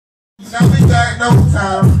Now we got no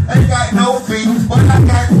time, ain't got no feet, but I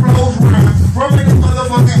got flows rhyme. From this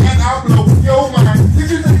motherfucker and I'll blow your mind. Did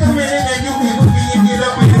you think I'm in it and you be with me and get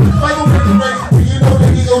up in it? Like I'm in the race, you know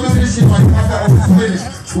that he gon' do this shit like I got this finish.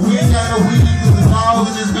 But we ain't got no weed, cause it's all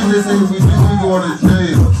in this business and if we do, we going to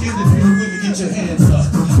jail. Get your hands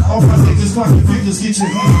up. All my niggas, rock your fingers, get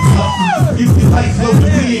your hands up. If you like flow,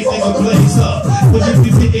 we ain't nigga blaze up. But if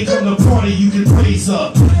you think it come to party, you can raise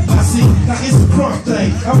up. I see, now it's a crunk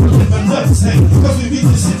thing. I'm gonna let my nuts hang. Cause we beat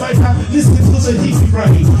this shit right now, listen to the heat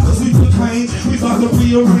brain. Cause we proclaim, we about to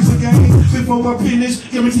rearrange the game. Before I finish,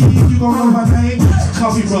 guarantee you gon' know my name.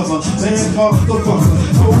 Call me brother, man, call the brother.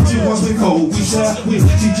 Told you once we go, we share with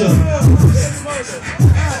each other.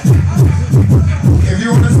 If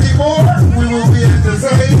you want to see more, we will be at the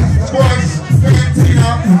same Sports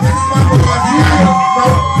Cantina. This is my boy, Diego. No,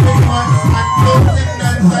 6 months, I close it,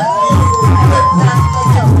 nothing like me.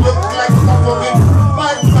 Look like something.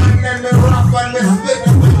 My son and the rock and the split,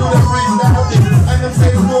 and we do the freestyle thing. And them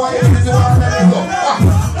say, go ahead and do all that and go.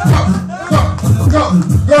 Go.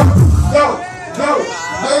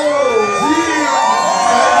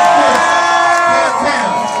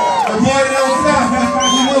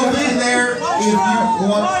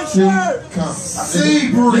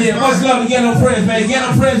 Yeah, much love to Ghetto Friends, man.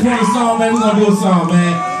 Ghetto Friends want a song, man. We gonna do a song,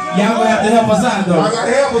 man. Y'all gonna have to help us out, though. I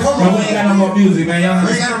gotta help us. But we ain't got no more music, man. Y'all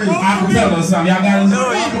ain't got no music. acapella or something. Y'all got it?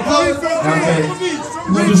 Okay.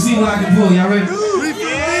 We're gonna see what I can pull. Y'all ready?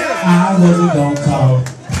 I wasn't gonna call,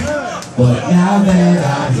 but now that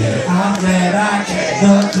I'm here, I'm glad I can.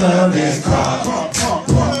 The club is crowded.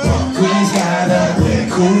 We's got a quick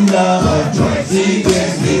cooler of drinks. He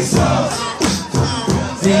gives me some.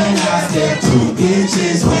 Then I step 2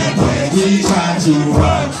 inches when we try to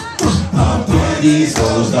run. Up in these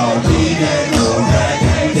hoes don't need that no rag.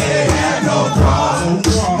 They have no problem,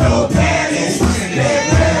 no panics. They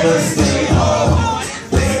never stay home.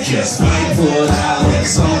 They just might pull out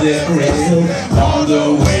Alex on their grill on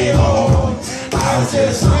the way home. I'll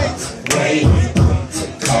just wait,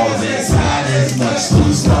 cause inside is much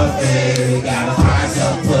too stuffy. Gotta find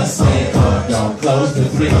some pussy, but don't close the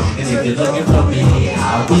 3. And if you're looking for me,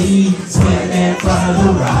 I'll be sitting in front of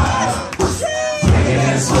the ride, drinking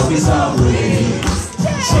and smoking some weed,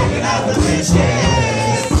 checking out the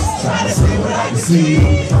bitches, trying to see what I can see.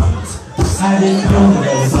 I didn't know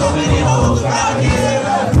there was so many hoes out here,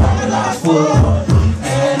 the parking lot's full,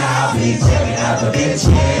 and I'll be checking out the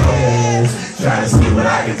bitches, trying to see what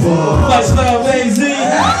I can pull. Much love, AZ.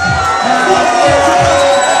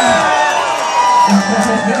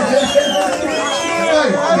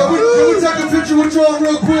 Can we take a picture with y'all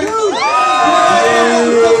real quick?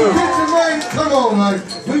 Come on, man.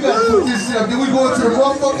 We gotta put this shit up. Then we go into the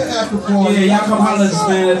motherfucking after party. Yeah, y'all come holler at us,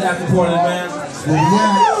 man, at the after party, man. Yeah,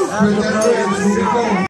 put that